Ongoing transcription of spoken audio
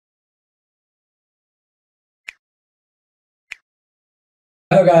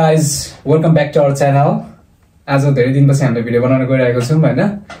Hello guys, welcome back to our channel. आज धेरै दिनपछि हामीले भिडियो बनाउन गइरहेको छौं हैन।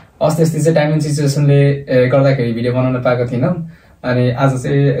 अस्ति चाहिँ टाइम एन्ड सिचुएसनले गर्दाखेरि भिडियो बनाउन पाएको थिएनौं अनि आज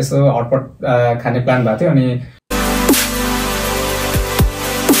चाहिँ यसो हटपट खाने प्लान भएको थियो अनि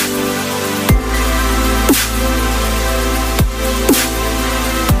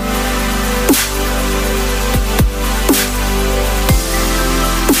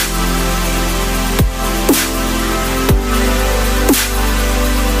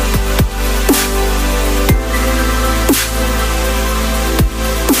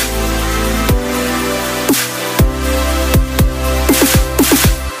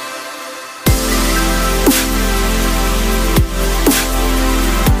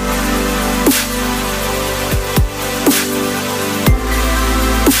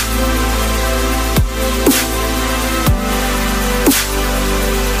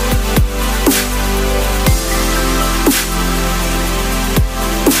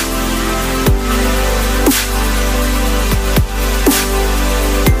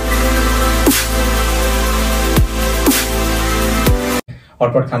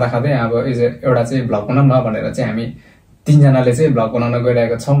हटपट खाँदा खाँदै अब एउटा चाहिँ भ्लग बनाउँ न भनेर चाहिँ हामी तीनजनाले चाहिँ भ्लग बनाउन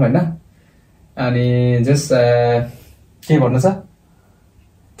गइरहेको छौं हैन। अनि जस्ट के भन्नु छ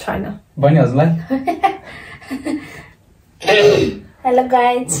छैन बहिनी हजुरलाई हेलो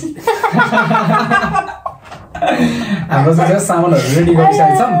गाइज हाम्रो चाहिँ जस्ट सामानहरु रेडी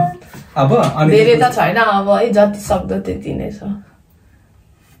गरिसकेका छौं अब अनि धेरै त छैन अब है जति सक्दो त्यति नै छ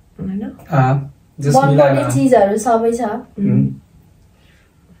हैन जस्ट मिलाएर चीजहरु सबै छ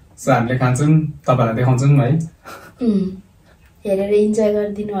सो हामीले खान्छौं तपाईहरुलाई देखाउँछौं है हेरेर इन्जोय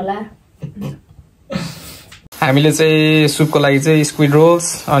गरिदिनु होला। हामीले चाहिँ सुपको लागि चाहिँ स्क्विड रोल्स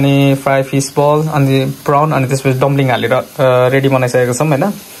अनि फ्राई फिश बल अनि प्राउन अनि त्यसपछि डम्पलिङ हालेर रेडी बनाइसकेको छौं हैन।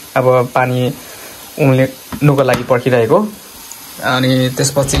 अब पानी उम्लिनुको लागि पर्खिरहेको अनि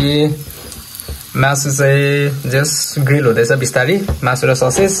त्यसपछि मासु चाहिँ जस्ट ग्रिल हुँदैछ बिस्तारी मासु र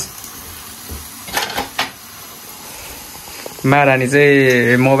ससेज। महारानी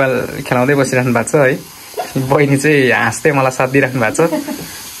चाहिँ मोबाइल खेलाउँदै बसिराख्नु भएको छ है। बहिनी चाहिँ हाँस्दै मलाई साथ दिइराख्नु भएको छ।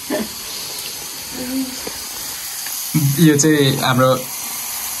 यो चाहिँ हाम्रो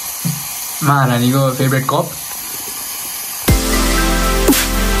महारानीको फेभरेट कप।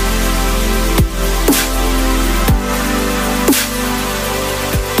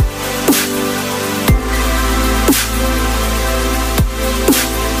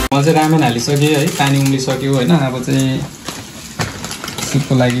 म चाहिँ रामेन हालिसकेँ है, पानी उम्लिसक्यो हैन। अब चाहिँ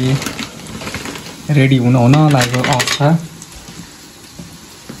सुपको लागि रेडी हुन लागेको अवस्था।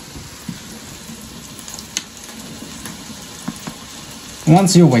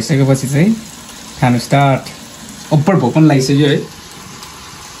 वन्स यो भइसकेपछि चाहिँ खानु स्टार्ट। ओभर भोक पनि लागिसक्यो है।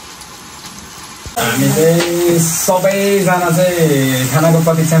 हामी चाहिँ सबैजना चाहिँ खानाको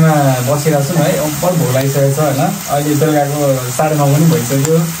प्रतीक्षामा बसिरहेको छौँ है। ओभर भोक लागिसकेको छ हैन। अहिले बेलुकाको 9:30 पनि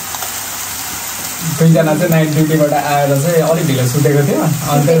भइसक्यो। दुईजना चाहिँ नाइट ड्युटीबाट आएर चाहिँ अलिक ढिलो सुतेको थियो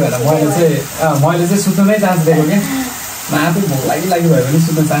अनि त्यही भएर मैले चाहिँ सुत्नै चान्स दिएको क्या। आफै भोक लागि भयो भने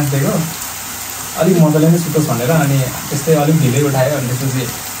सुत्न चान्स दिएको अलिक मजाले नै सुतोस् भनेर। अनि त्यस्तै अलिक ढिलै उठायो अनि त्यसपछि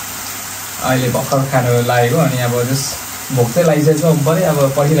अहिले भर्खर खानु लागेको अनि अब जस्ट भोक चाहिँ लागिसकेको अब्बरै अब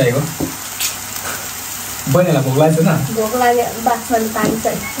पर्खिरहेको। बहिनीलाई भोक लागेको छैन? भोक लाग्यो बास्नाले पानी छ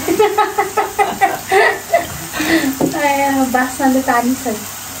बास्नाले पानी छ।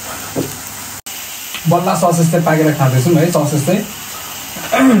 बल्ल ससेज चाहिँ पाकेर खाँदैछौँ है। ससेज चाहिँ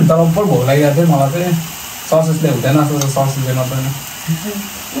तर ओभर भोक लागिरहेको थियो मलाई चाहिँ। ससेजले हुँदैन ससेजले नपर्दैन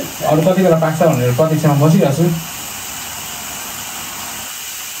अरू कति बेला पाक्छ भनेर प्रतीक्षामा बसिरहेको छु।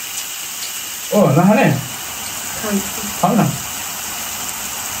 ओ नखाने खाऊ न।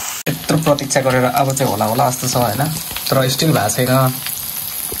 यत्रो प्रतीक्षा गरेर अब चाहिँ होला जस्तो छ होइन, तर स्टिल भएको छैन।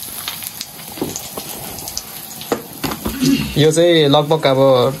 यो चाहिँ लगभग अब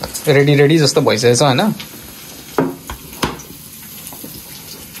रेडी जस्तो भइसकेको छ होइन।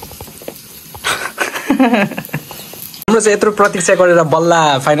 हाम्रो चाहिँ यत्रो प्रतीक्षा गरेर बल्ल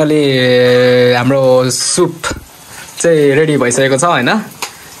फाइनली हाम्रो सुप चाहिँ रेडी भइसकेको छ होइन।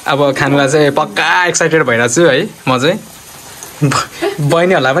 अब खानुलाई चाहिँ पक्का एक्साइटेड भइरहेको छु है। म चाहिँ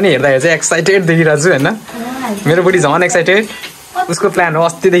बहिनीहरूलाई पनि हेर्दाखेरि चाहिँ एक्साइटेड देखिरहेको छु होइन। मेरो बुढी झन् एक्साइटेड। उसको प्लान हो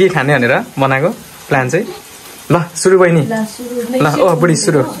अस्तिदेखि खाने भनेर बनाएको प्लान चाहिँ। ल सुरु बहिनी। ल ओ बुढी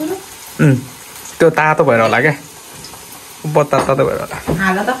सुरु। त्यो तातो भएर होला क्या, तातो भएर होला।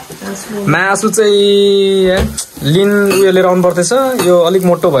 मासु चाहिँ लिन उयो लिएर आउनु पर्दैछ। यो अलिक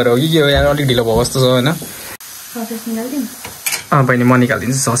मोटो भएर हो कि के हो यार, अलिक ढिलो भएको जस्तो छ होइन। बहिनी म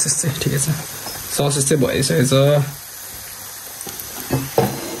निकालिदिन्छु ससेज चाहिँ। ठिकै छ ससेज चाहिँ भइसकेको छ।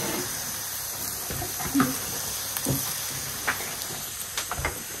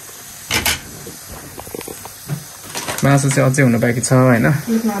 मासु चाहिँ अझै हुनु बाँकी छ हैन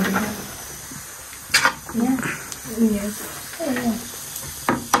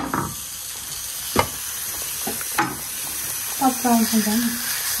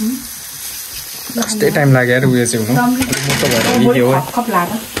कस्तै टाइम लाग्यो यार उयो चाहिँ हुनु मोटो भएर निक्यो हो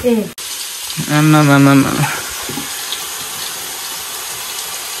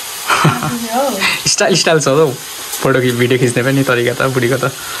स्टाइल छ हौ फोटो भिडियो खिच्ने पनि तरिका त बुढीको त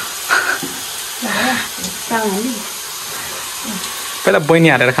पहिला बहिनी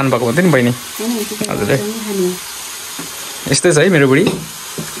हालेर खानुभएको हुन्थ्यो नि बहिनी हजुर यस्तै छ है मेरो बुढी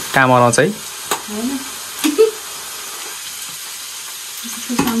काम अराउँछ है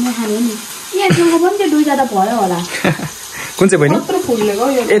कुन चाहिँ बहिनी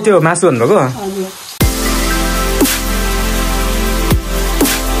ए त्यो मासु भन्नुभएको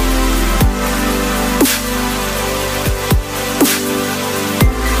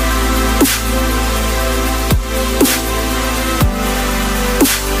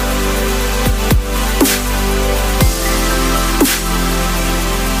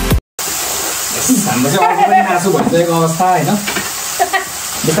हाम्रो चाहिँ अर्को पनि मासु भइसकेको अवस्था होइन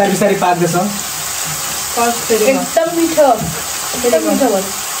बिस्तारै बिस्तारै पाक्दैछ एकदम मिठो भयो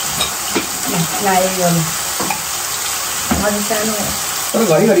तर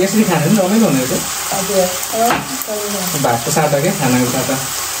घरिघरि यसरी खानु पनि रमाइलो हुने रहेछ भातको साटा क्या खानाको साटा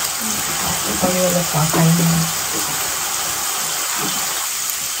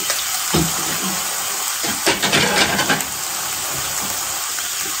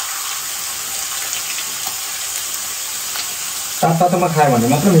तातोमा खायो भने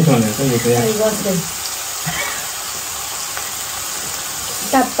मात्र मिठो हुने रहेछ यो चाहिँ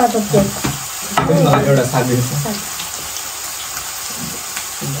एउटा साथ दिन्छ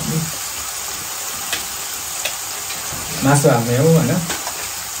मासु हाल्ने हो होइन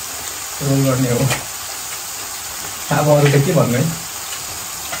रोल गर्ने हो अब अरू त के भन्नु है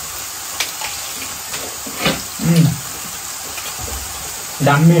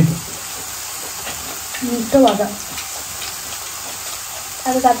दामी मिठो भयो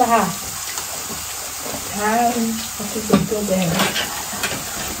Ada kata ha, aku betul deh.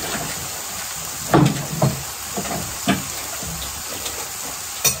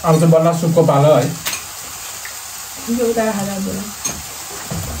 अब चाहिँ बल्ल सुपको पालो है यो उता हालेर बोला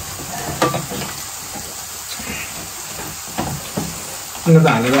अन्त त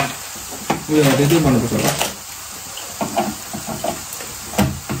हालेर उयो गर्दै त्यही गर्नुपर्छ होला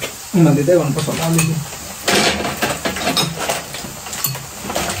उनीहरूले त्यही गर्नुपर्छ होला अलिकति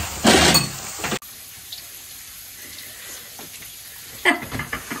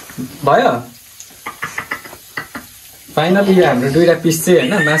भयो फाइनली यो हाम्रो दुईटा पिस चाहिँ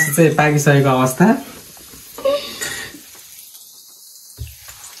होइन मासु चाहिँ पाकिसकेको अवस्था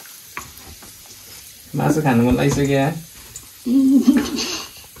मासु खानु मन लागिसक्यो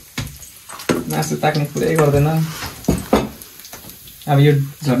मासु पाक्ने कुरै गर्दैन अब यो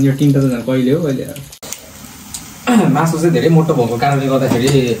झन् यो टिन्टा त झन् कहिले हो कहिले मासु चाहिँ धेरै मोटो भएको कारणले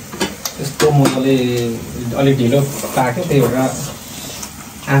गर्दाखेरि यस्तो मजाले अलिक ढिलो पाक्यो त्यही भएर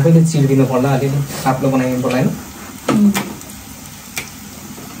आफैले चिर्दिनु पर्ला अलिकति पातलो बनाइदिनु पर्ला होइन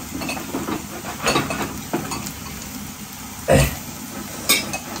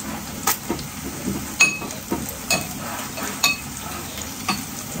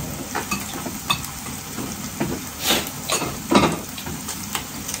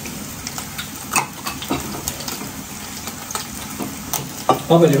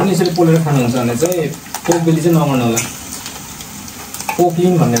तपाईँहरूले पनि यसरी पोलेर खानुहुन्छ भने चाहिँ पोकबेली चाहिँ नगर्नु होला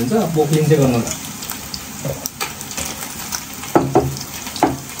पोकलिङ भन्ने हुन्छ पोकलिङ चाहिँ गर्नु होला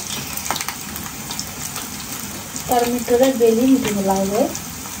तर मिठो र बेली मिठो लाग्यो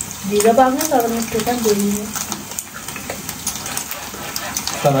ढिलो पाक्ने तर मिठो र बेली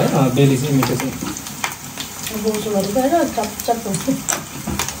तर है बेली चाहिँ मिठो चाहिँ बोसो गरेको होइन चप चप हुन्छ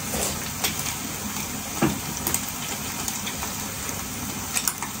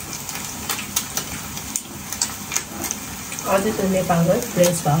अझै त्यो नेपालको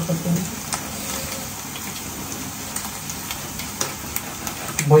फ्रेस भएको थियो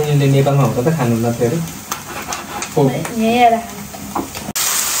बहिनीले नेपालमा हुँदा त खानुहुन्न थियो अरे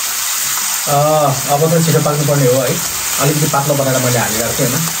अब त छिटो पाक्नुपर्ने हो है अलिकति पातलो बनाएर मैले हालिरहेको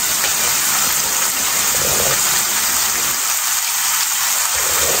थिएँ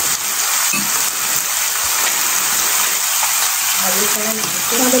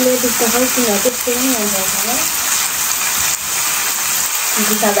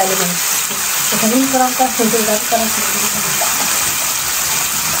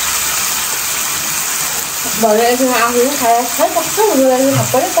भरे आफूले खाएर कस्तो हुँदो रहेछ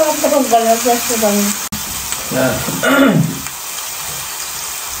सबै तप गरेर जस्तो भयो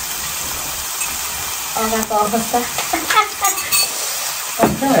अगाको अवस्था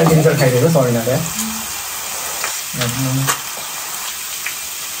दिन्छ खाइदिएको सरिनाले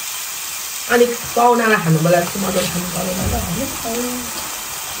अलिक पाहुनालाई खानु बेला चाहिँ मजाले खानु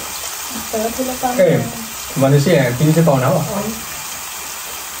परेन भनेपछि तिमी चाहिँ पाहुना हो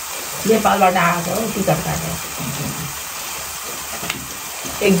नेपालबाट आएको हो टिकट काटेर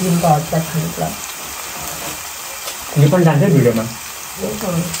एक दिनको हटपट खानु पर्छ नेपाल जान्छ भिडियोमा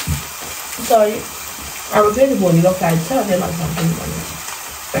सरी अब फेरि भोलिको फ्लाइट छ नेपाल जान्छ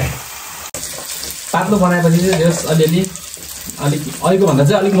पातलो बनाएपछि चाहिँ जस अलिअलि अलिकको भन्दा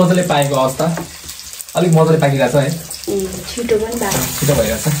चाहिँ अलिक मजाले पाकेको अवस्था अलिक मजाले पाकिरहेको छ है छिटो पनि भएको छिटो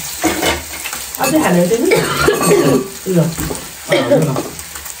भइरहेको छ अझै हालेर चाहिँ ल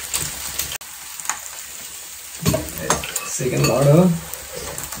सेकेन्ड लड हो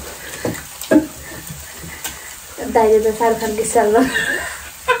दाइले त शाहरुख खानको स्टाइलमा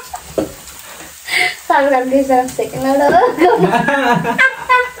शाहरुख खानको स्टाइल सेकेन्ड लड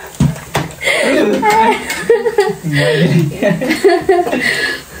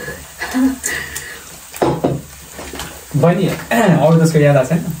बहिनी अरू त्यसको याद आएको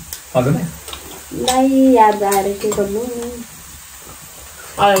छैन हजुरलाई दाइ याद आएर के गर्नु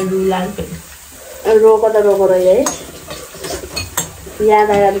रोको त रोको रह्यो है याद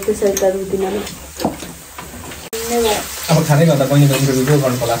आएर त्यसरी त रुदिन अब खाँदै गर्दा बहिनीको इन्टरभ्यू पो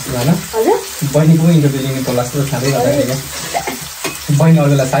गर्नु पर्ला जस्तो होइन हजुर बहिनीको इन्टरभ्यू लिनु पर्ला जस्तो खाँदै गर्दाखेरि बहिनी अरू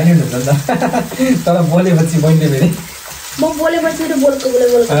बेला साइलेन्ट हुन्छ नि त तर बोलेपछि बहिनीले फेरि म बोलेपछि त बोलेको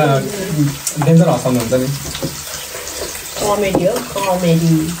डेन्जर हँसाउनुहुन्छ नि कमेडी हो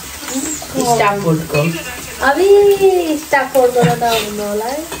कमेडी स्टाफोर्डको अबि स्टाफोर्डको त हुनु होला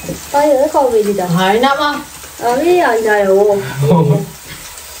है खै हो कमेडी त होइन म अबि होइन हो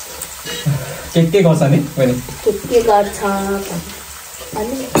के गर्छ नि बहिनी के गर्छ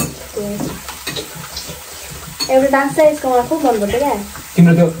अनि एउटा डान्स चाहिँ यसको मलाई खुब मनपर्छ क्या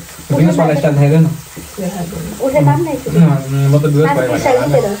तिम्रो त्यो भिडियोस वाला स्टाइल थाहा छैन उसले काम नै म त बिरोध भयो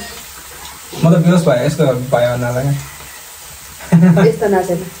म त बिरोध भयो यस्तो भयो नलागे यस्तो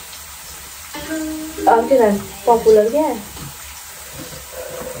नाचेन अब के पपुलर क्या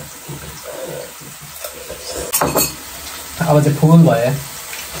अब चाहिँ फुल भयो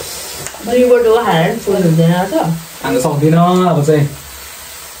दुईबाट हालेर फुल हुँदैन त खानु सक्दिनँ अब चाहिँ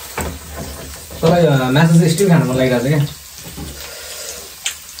तर मासु चाहिँ स्टिल खानु मन लागिरहेको छ क्या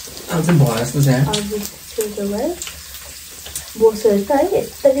अब चाहिँ भयो जस्तो छ बोसो हेर्छ है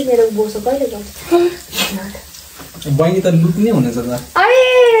यस्तै मेरो बोसो कहिले गर्छ बहिनी त लुट्ने हुनेछ त अरे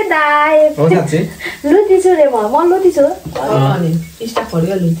दाइ हो साँच्चै लुटी छु रे म लुटी छु स्टाफहरू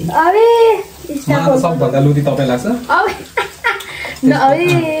लुटी अरे मलाई त सबभन्दा लुटी तपाईँ लाग्छ अरे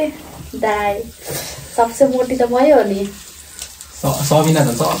दाइ सबसे मोटी त मै हो नि सबिना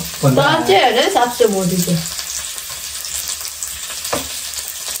झन् सबभन्दा सबसे मोटी चाहिँ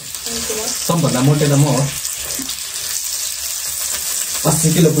सबभन्दा मोटे त म हो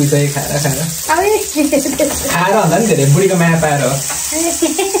 80 किलो पुगिसक्यो खाएर खाएर भन्दा नि धेरै बुढीको माया पाएर हो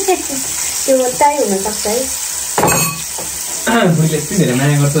त्यो टाइ हुनसक्छ है बुढीले यति धेरै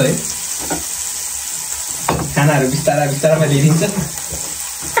माया गर्छ है खानाहरू बिस्तारा बिस्तारामा ल्याइदिन्छ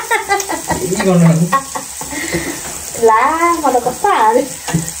के गर्नु ला म त कस्तो हाल्यो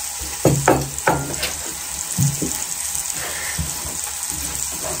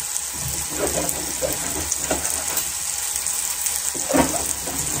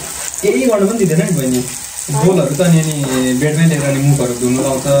केही गर्नु पनि दिँदैन नि बहिनी बोलहरू त अनि बेडमै लिएर अनि मुखहरू धुनु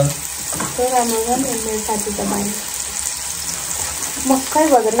लाउँछ साथी त बानी मक्कै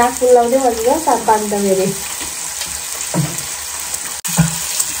भन्छ नाक फुल्लाउँदै भनेर सात पानी त मेरो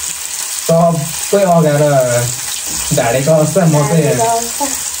सबै अगाएर ढाडेको अवस्था म चाहिँ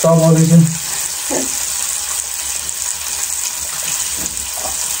चबाउँदैछु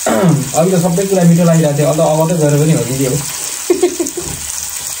अघि त सबै कुरा मिठो लागिरहेको थियो अन्त अब त गएर पनि हो कि के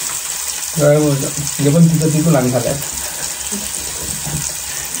हो यो पनि तितो तितो लाग्नु थाल्यो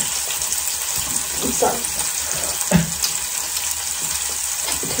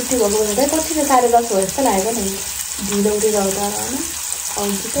छुट्टी भएको बेला कति 10:30 हो जस्तो लागेको नि ढिलो उठिरहँदा होइन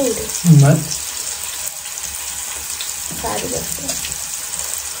आउँछ त उठ्यो 10:30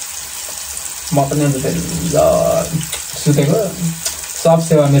 म पनि अन्त सुतेको सब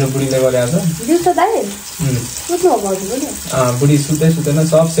सेवा मेरो बुढीले गरिरहेको छ दिउँसो दाइ सुत्नु हो भाउजू पनि बुढी सुतेन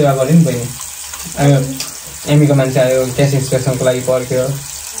सब सेवा गऱ्यो नि बहिनी एमीको मान्छे आयो क्यास इन्सपेक्सनको लागि पर्ख्यो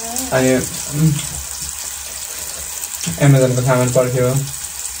अनि एमाजोनको सामान पर्ख्यो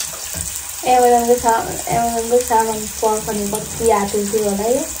एमाजोनको सामान पर्खने कति आतुर थियो होला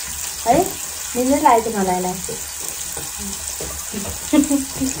है निन्नै लागेको मलाई लाग्छ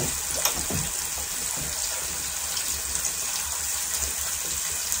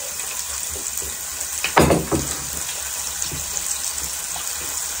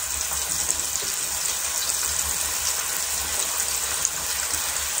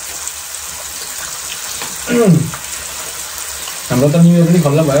हाम्रो त न्यु इयर पनि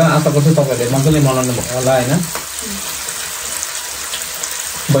खल्ल भयो आशा गर्छु तपाईहरुले मजाले मनाउनु भयो होला हैन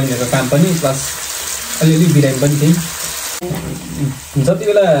बहिनीहरुको काम पनि प्लस अलिअलि बिरामी पनि थिए जति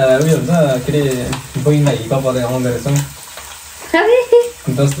बेला उयो हुन्छ के रे बहिनीलाई हिप पर्दै आउँदै रहेछौँ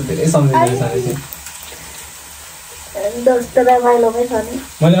जस्तो धेरै सम्झिँदै रहेछ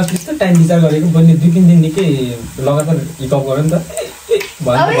मैले अस्ति यस्तो टाइम विचार गरेको बहिनी 2-3 दिन निकै लगातार हिप गर्यो नि त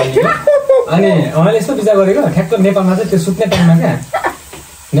अनि मैले यस्तो विचार गरेको ठ्याक्क नेपालमा चाहिँ त्यो सुत्ने टाइममा क्या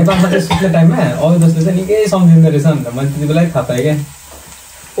नेपालमा चाहिँ सुत्ने टाइममा अरू जस्तो चाहिँ निकै सम्झिँदो रहेछ नि त मैले त्यति बेलै थाहा पाएँ क्या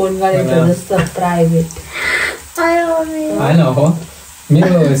फोन गरेको जस्तो प्राइभेट होइन हो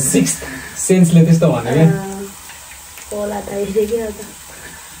मेरो 6th सेन्सले त्यस्तो भने क्या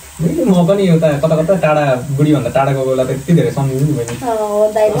म पनि एउटा कता कता टाढा बुढीभन्दा टाढाको बेला त यति धेरै सम्झिनु नि बहिनी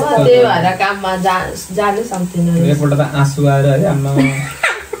त्यही भएर काममा जानु सक्दिनँ एकपल्ट त आँसु आएर है आम्मा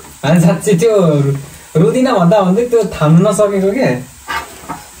अनि साँच्चै त्यो रुदिनँ भन्दा भन्दै त्यो थाम्न नसकेको क्या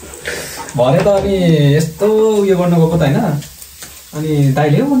भरे त अनि यस्तो उयो गर्नु गएको त होइन अनि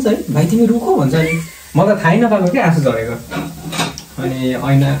दाइले भन्छ है भाइ तिमी रुको भन्छ नि म त थाहै नपाएको क्या आँसु झरेको अनि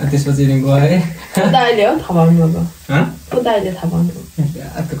ऐना त्यसपछि गएँ दाइले हो थाहा पाउनु भएको दाइले थाहा पाउनु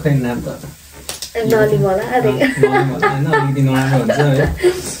त्यो खै नाम त अलिकति नराम्रो हुन्छ है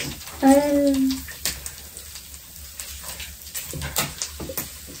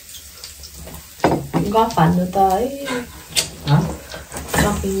गफ हान्नु त है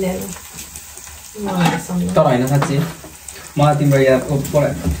सकिँदैन तर होइन साँच्ची मलाई तिम्रो याद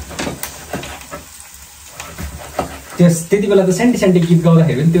त्यति बेला त सेन्टी सेन्टी गीत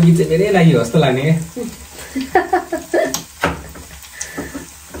गाउँदाखेरि पनि त्यो गीत चाहिँ धेरै लाग्यो जस्तो लाग्ने क्या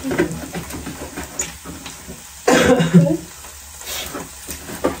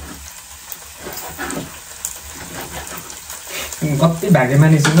कति भाग्य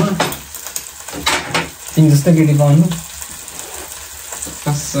मानिसु म तिमी जस्तो केटी पाउनु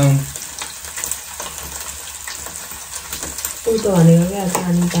कसम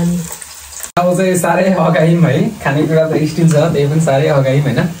अब चाहिँ साह्रै अगायौँ है खानेकुरा त स्टिल छ त्यही पनि साह्रै अगायौँ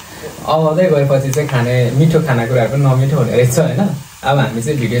होइन आउँदै गएपछि चाहिँ मिठो खानेकुराहरू पनि नमिठो हुने रहेछ होइन अब हामी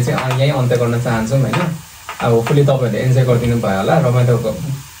चाहिँ भिडियो चाहिँ यहीँ अन्त्य गर्न चाहन्छौँ होइन अब होपफुली तपाईँहरूले इन्जोय गरिदिनु भयो होला रमाइलो भयो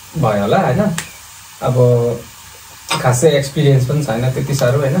होला होइन अब खासै एक्सपिरियन्स पनि छैन त्यति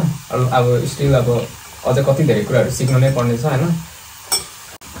साह्रो होइन अब स्टिल अब अझै कति धेरै कुराहरू सिक्नु नै पर्ने छ होइन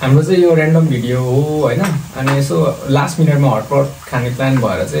हाम्रो चाहिँ यो ऱ्यान्डम भिडियो हो होइन अनि यसो लास्ट मिनटमा हटपट खाने प्लान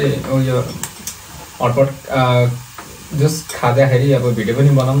भएर चाहिँ यो हटपट जस्ट खाँदाखेरि अब भिडियो पनि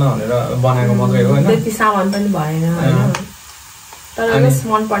बनाउन भनेर बनाएको मात्रै हो होइन त्यति सामान पनि भएन होइन तर जस्ट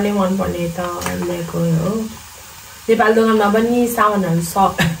मन पर्ने त ल्याएको हो नेपाल दोकानमा पनि सामानहरू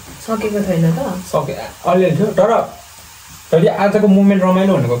सकेको छैन त अलिअलि थियो तर आजको मुभमेन्ट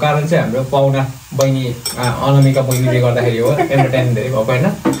रमाइलो हुनुको कारण चाहिँ हाम्रो पाहुना बहिनी अनामिका बहिनीले गर्दाखेरि हो एन्टरटेनमेन्ट धेरै भएको होइन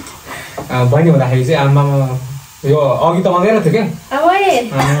बहिनी हुँदाखेरि चाहिँ आमामा यो अघि त आउँदैन थियो क्या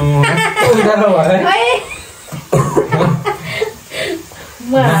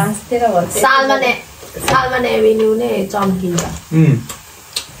सालमा एभिन्यू नै चम्किन्छ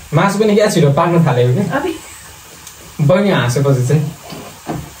मासु पनि क्या छिटो पाक्न थालेको कि बहिनी हाँसेपछि चाहिँ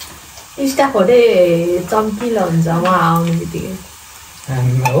स्टाफहरू चम्किलो हुन्छ उहाँ आउने बित्तिकै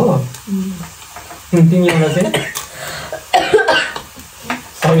हो तिमी एउटा चाहिँ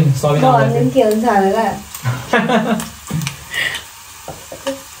के हुन्छ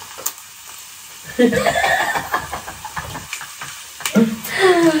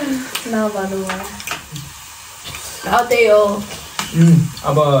त्यही हो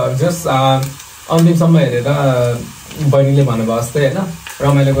अब जस्ट अन्तिमसम्म हेरेर बहिनीले भन्नुभयो जस्तै होइन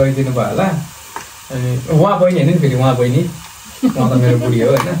रमाइलो गरिदिनु भयो होला अनि उहाँ बहिनी होइन नि फेरि उहाँ बहिनी उहाँ त मेरो बुढी हो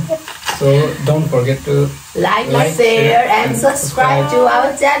होइन so don't forget to like share and subscribe to our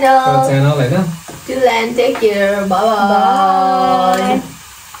channel होइन till and take care bye bye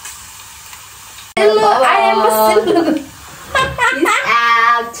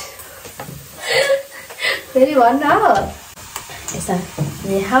फेरि भन्न ऐसा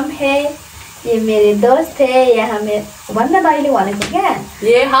ये हम है ये मेरे दोस्त है ये हमें वरना दाइले भनेको क्या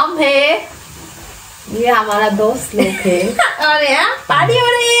ये हम है ये हमारा दोस्त लोग है अरे यार पार्टी हो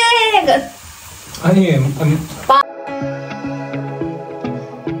रही है अनि